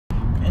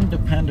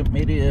independent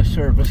media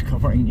service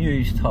covering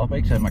news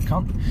topics. I'm a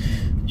cunt.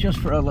 Just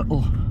for a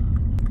little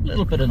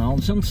bit of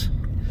nonsense.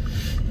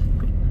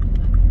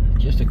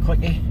 Just a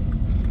quickie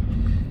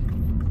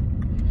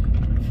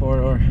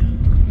for our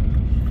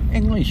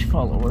English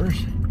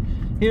followers.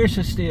 Here's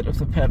the state of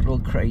the petrol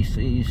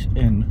crises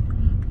in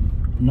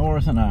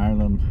Northern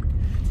Ireland.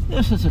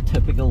 This is a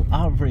typical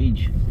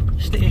average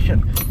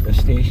station. The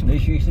station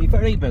is usually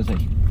very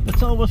busy.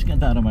 It's always got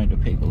that amount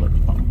of people at the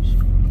pumps.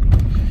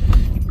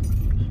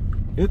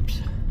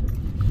 Oops.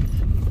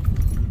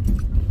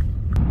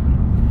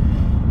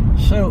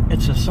 So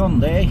it's a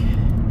Sunday.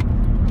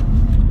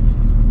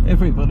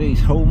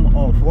 Everybody's home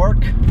off work.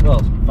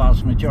 Well,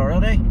 vast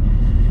majority.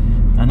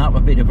 And that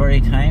would be the very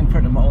time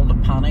for them all to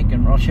panic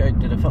and rush out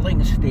to the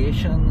filling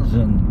stations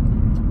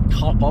and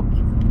top up.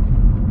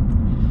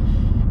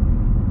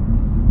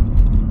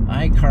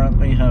 I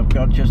currently have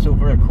got just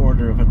over a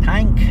quarter of a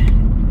tank.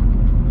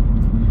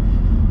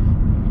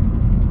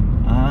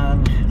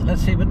 And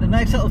let's see, but the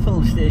next little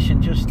fill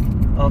station just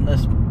on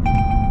this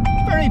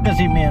very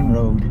busy main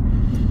road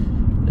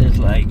is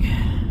like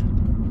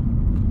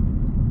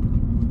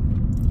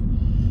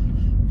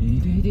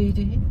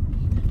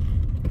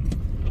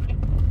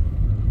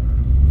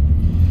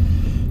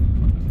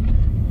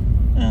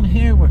and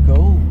here we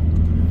go.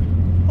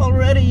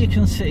 Already you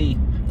can see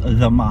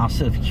the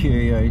massive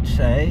queue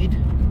outside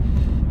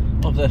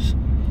of this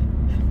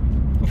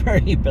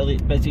very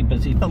busy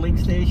filling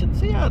station.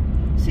 See that?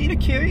 See the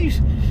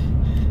queues?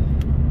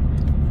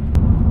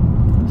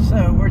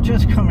 So we're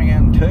just coming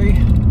into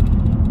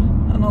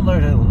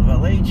another little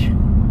village,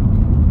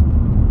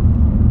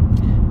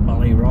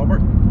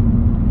 Robert,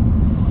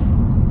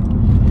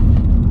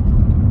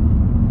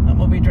 and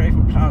we'll be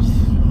driving past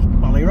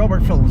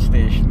Robert filling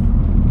station,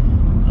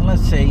 and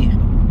let's see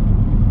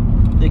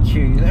the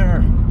queue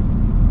there.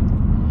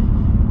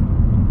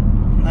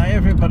 Now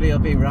everybody will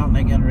be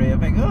ranting and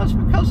raving, oh, it's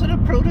because of the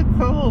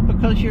protocol,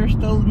 because you're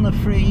still in the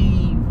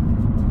free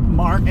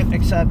market,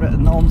 etc.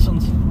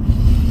 Nonsense.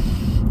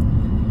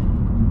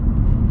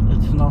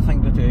 It's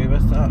nothing to do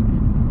with that.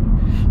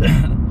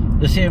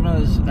 The same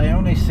as I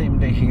only seem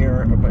to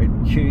hear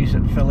about queues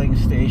at filling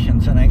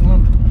stations in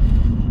England.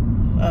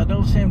 I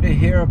don't seem to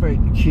hear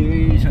about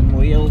queues in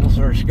Wales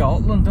or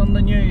Scotland on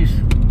the news.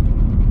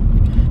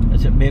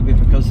 Is it maybe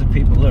because the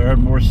people there are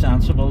more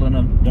sensible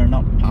and they're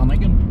not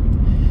panicking?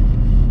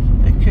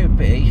 It could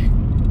be.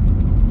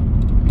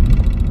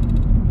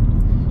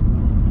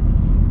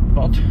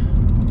 But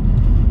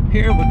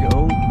here we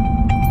go.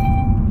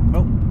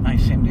 Oh, I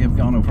seem to have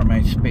gone over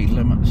my speed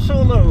limit.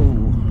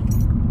 Solo!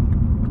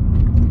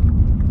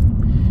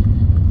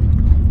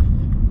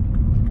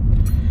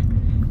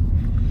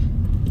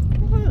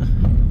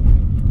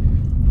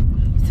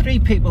 Three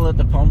people at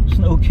the pumps,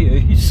 no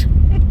queues.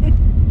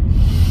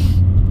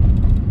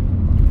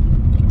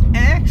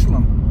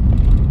 Excellent.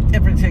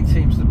 Everything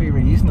seems to be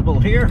reasonable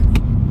here.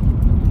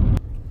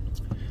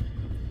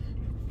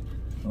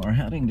 We're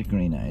heading to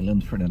Green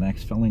Island for the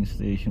next filling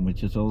station,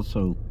 which is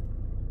also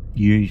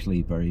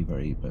usually very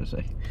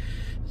busy.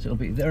 So I'll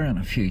be there in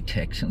a few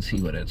ticks and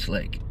see what it's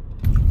like.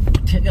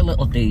 Take a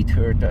little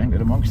detour down to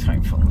the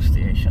Monkstown filling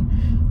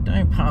station,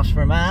 down past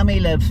where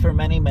Mammy lives for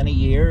many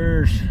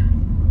years.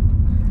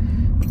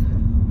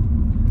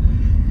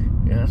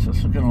 Yes,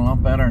 it's looking a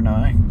lot better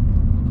now.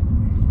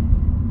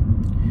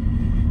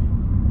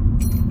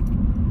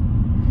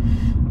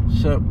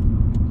 So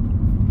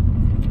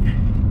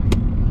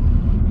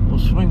we'll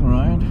swing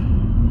round.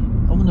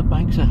 Oh, in the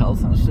Banks of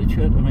Health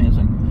Institute,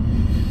 amazing.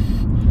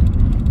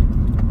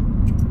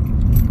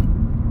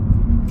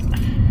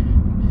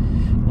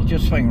 We'll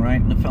just swing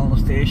right in the filling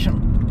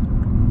station.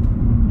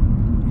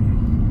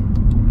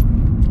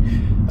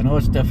 I know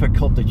it's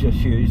difficult to just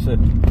use the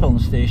filling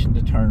station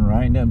to turn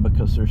around in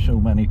because there's so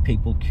many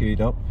people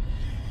queued up.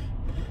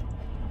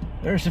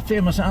 There's the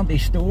famous Andy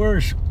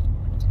Stores.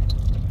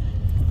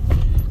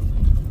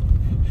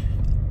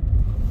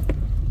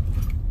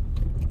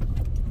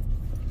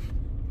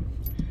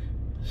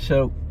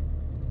 So,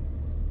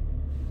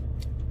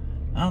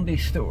 Andy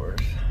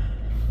Stores.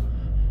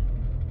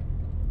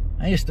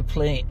 I used to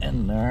play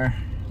in there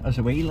as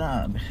a wee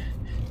lad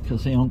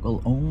because the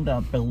uncle owned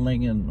that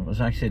building, and it was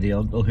actually the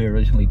uncle who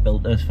originally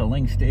built this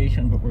filling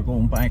station, but we're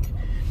going back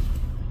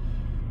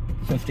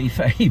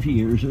 55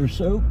 years or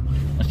so.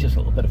 That's just a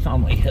little bit of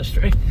family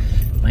history.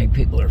 My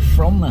people are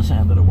from this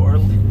end of the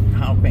world,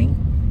 have been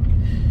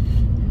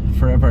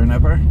forever and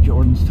ever.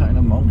 Jordanstown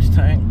and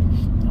Monkstown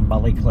and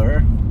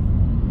Ballyclare.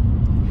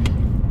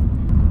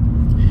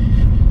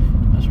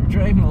 As we're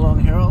driving along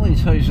here, all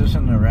these houses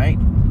on the right,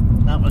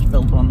 that was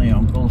built on the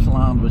uncle's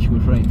land, which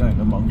goes right down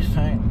to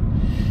Monkstown,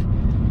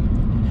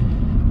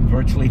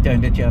 virtually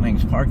down to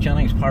Jennings Park.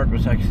 Jennings Park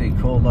was actually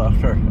called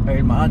after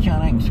Old Ma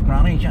Jennings,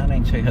 Granny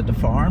Jennings, who had the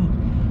farm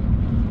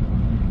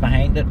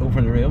behind it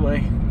over the railway,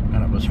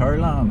 and it was her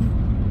land.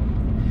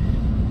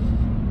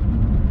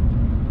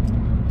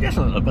 Just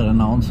a little bit of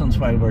nonsense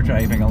while we're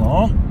driving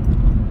along.